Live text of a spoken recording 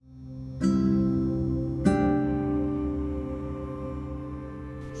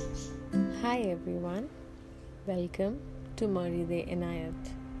Hi everyone, welcome to Moride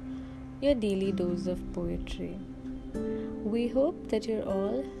Inayat, your daily dose of poetry. We hope that you're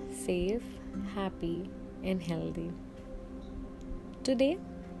all safe, happy, and healthy. Today,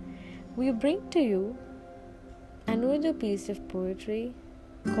 we bring to you another piece of poetry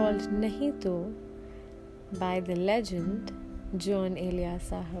called Nahin by the legend Jaun Eliya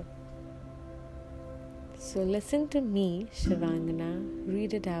Sahab. So listen to me, Shivangana,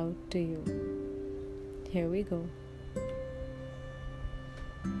 read it out to you. Here we go.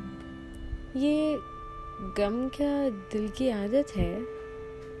 ये गम क्या दिल की आदत है?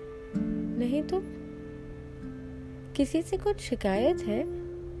 नहीं तो किसी से कुछ शिकायत है?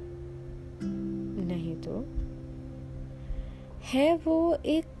 नहीं तो है वो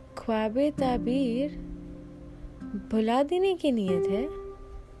एक ख्वाबे ताबीर भुला देने की नीयत है?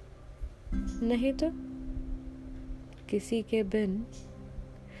 नहीं तो किसी के बिन,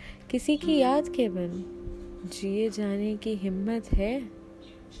 किसी की याद के बिन जिए जाने की हिम्मत है?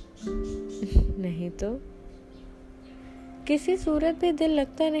 नहीं तो किसी सूरत पे दिल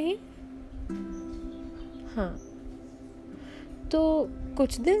लगता नहीं? हाँ, तो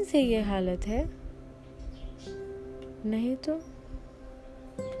कुछ दिन से ये हालत है? नहीं तो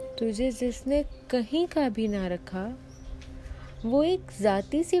तुझे जिसने कहीं का भी ना रखा, वो एक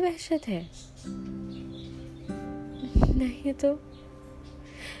जाती सी वहशत है? नहीं तो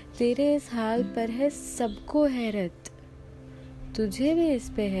तेरे इस हाल पर है सबको हैरत, तुझे भी इस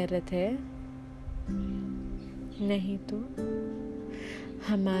पे हैरत है? नहीं तो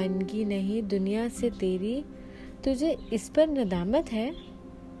हमानगी नहीं दुनिया से तेरी, तुझे इस पर नदामत है?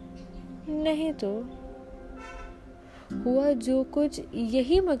 नहीं तो हुआ जो कुछ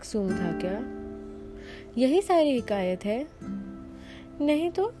यही मकसूम था क्या? यही सारी हिकायत है?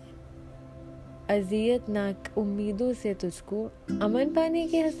 नहीं तो अज़ियतनाक उम्मीदों से तुझको अमन पाने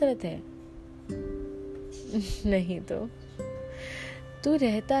की हसरत है? नहीं तो तू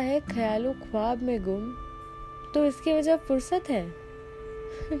रहता है ख्यालों ख्वाब में गुम, तो इसकी वजह फुर्सत है?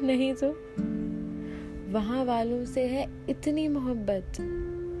 नहीं तो वहाँ वालों से है इतनी मोहब्बत,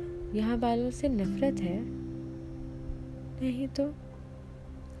 यहाँ वालों से नफरत है? नहीं तो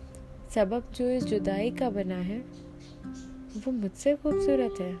सबब जो इस जुदाई का बना है, वो मुझसे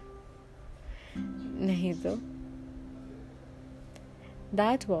खूबसूरत है? नहीं तो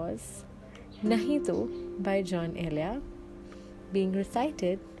That was Nahin by Jaun Eliya, being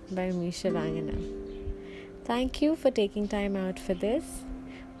recited by me, Shivangana. Thank you for taking time out for this.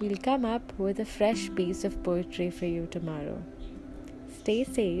 We'll come up with a fresh piece of poetry for you tomorrow. Stay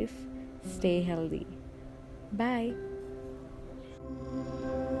safe, stay healthy. Bye.